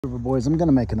Boys, I'm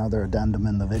gonna make another addendum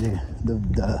in the video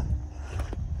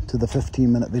to the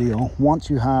 15-minute video. Once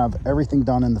you have everything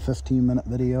done in the 15-minute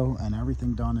video and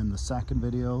everything done in the second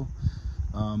video,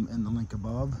 in the link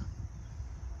above,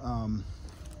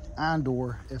 and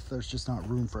or if there's just not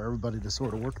room for everybody to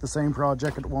sort of work the same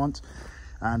project at once,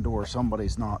 and or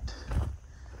somebody's not,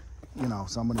 you know,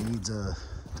 somebody needs to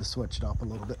switch it up a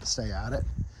little bit to stay at it.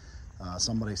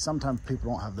 Sometimes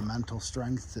people don't have the mental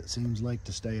strength, it seems like,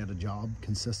 to stay at a job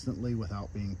consistently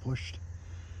without being pushed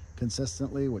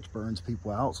consistently, which burns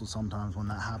people out. So sometimes when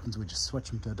that happens, we just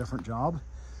switch them to a different job.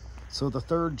 So the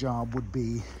third job would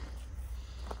be,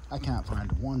 I can't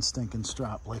find one stinking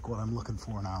strap like what I'm looking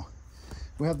for now.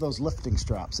 We have those lifting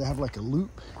straps. They have like a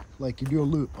loop, like you do a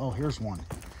loop. Oh, here's one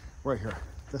right here.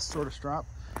 This sort of strap.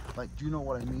 Like, do you know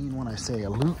what I mean when I say a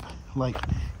loop? Like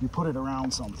you put it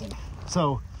around something.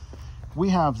 So we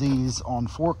have these on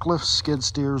forklifts, skid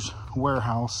steers,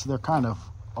 warehouse. They're kind of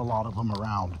a lot of them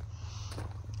around.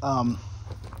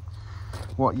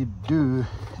 What you do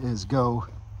is go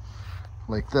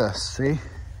like this, see?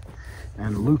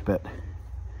 And loop it.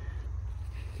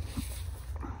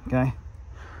 Okay?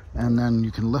 And then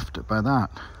you can lift it by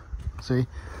that. See?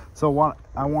 So what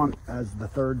I want as the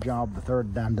third job, the third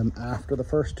addendum, after the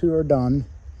first two are done,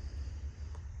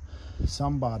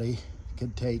 somebody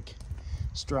could take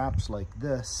straps like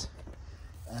this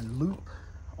and loop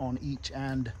on each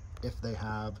end if they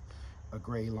have a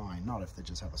gray line. Not if they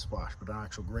just have a splash, but an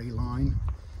actual gray line.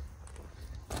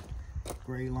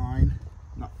 Gray line.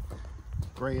 No.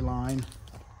 Gray line.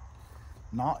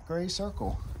 Not gray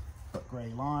circle, but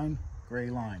gray line, gray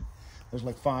line. There's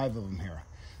like 5 of them here.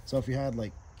 So if you had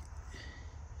like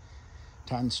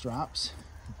 10 straps,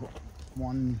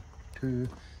 1, 2,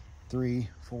 3,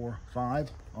 4,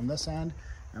 5 on this end,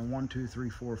 and 1, 2, 3,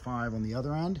 4, 5 on the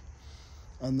other end,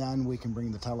 and then we can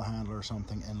bring the telehandler or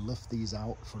something and lift these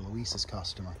out for Luis's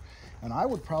customer. And I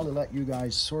would probably let you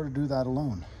guys sort of do that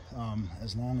alone,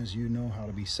 as long as you know how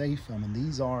to be safe. I mean,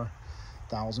 these are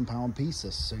 1,000-pound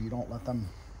pieces, so you don't let them.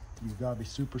 You've got to be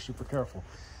super careful.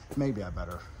 Maybe I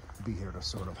better be here to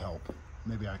sort of help.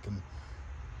 Maybe I can,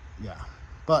 yeah.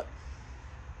 But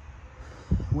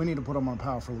we need to put them on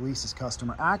power for Luis's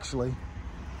customer. Actually,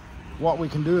 what we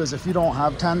can do is, if you don't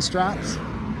have 10 straps,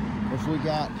 if we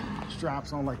got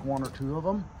straps on like 1 or 2 of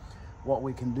them, what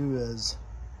we can do is,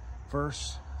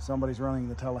 first, somebody's running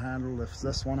the telehandler, lifts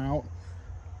this one out,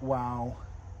 while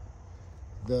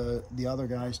the other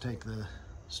guys take the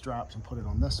straps and put it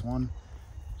on this one,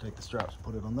 take the straps and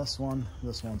put it on this one,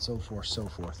 so forth, so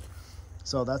forth.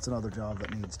 So that's another job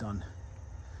that needs done.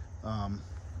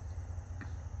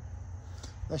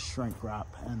 This shrink wrap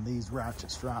and these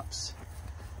ratchet straps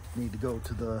need to go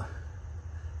to the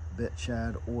bit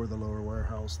shed or the lower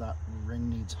warehouse. That ring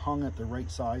needs hung at the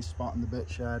right size spot in the bit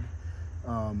shed.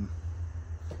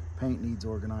 Paint needs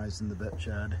organized in the bit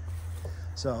shed.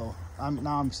 So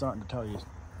I'm starting to tell you,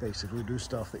 basically do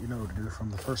stuff that you know to do from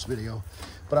the first video.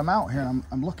 But I'm out here and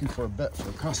I'm looking for a bit for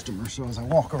a customer. So as I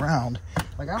walk around,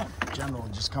 like, I don't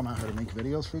generally just come out here to make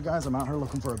videos for you guys. I'm out here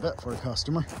looking for a bit for a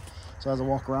customer. So as I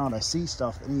walk around, I see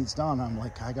stuff that needs done. I'm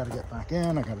like, I got to get back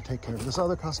in. I got to take care of this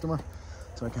other customer.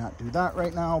 So I can't do that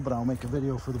right now, but I'll make a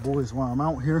video for the boys while I'm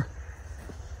out here.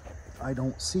 I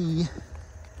don't see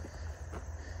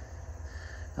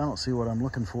what I'm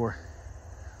looking for.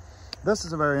 This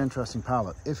is a very interesting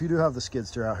pallet. If you do have the skid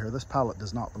steer out here, this pallet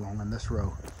does not belong in this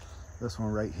row. This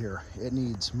one right here, it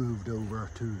needs moved over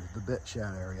to the bit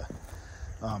shed area.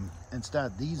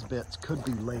 Instead, these bits could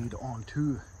be laid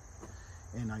onto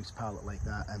a nice pallet like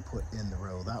that and put in the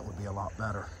row. That would be a lot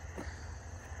better.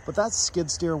 But that's skid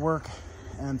steer work,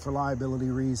 and for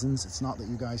liability reasons, it's not that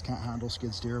you guys can't handle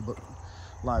skid steer, but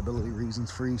liability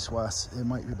reasons for East West, it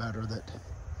might be better that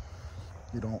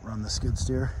you don't run the skid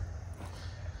steer.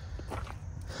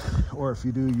 Or if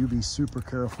you do, you be super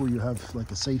careful. You have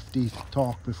like a safety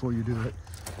talk before you do it.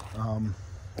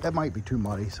 It might be too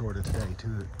muddy sort of today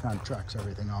too. It kind of tracks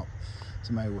everything up.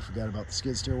 So maybe we'll forget about the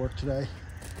skid steer work today.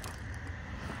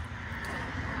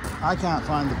 I can't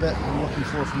find the bit I'm looking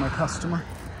for my customer.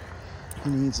 He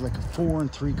needs like a 4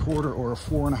 3/4 or a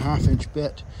 4.5 inch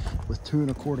bit with 2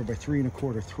 1/4 by 3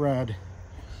 1/4 thread.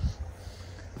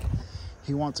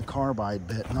 He wants a carbide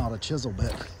bit, not a chisel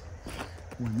bit.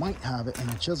 We might have it in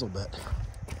a chisel bit.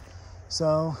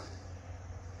 So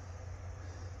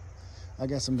I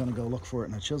guess I'm gonna go look for it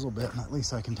in a chisel bit, and at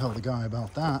least I can tell the guy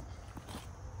about that.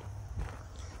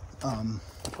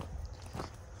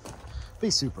 Be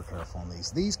super careful on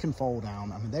these. These can fall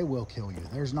down. I mean, they will kill you.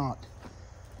 There's not,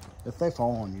 if they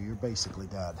fall on you, you're basically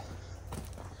dead.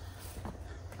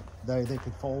 They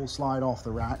could fall, slide off the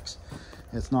racks.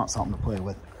 It's not something to play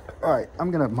with. All right,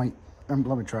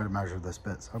 let me try to measure this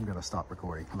bit. So I'm gonna stop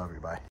recording. Love you, bye.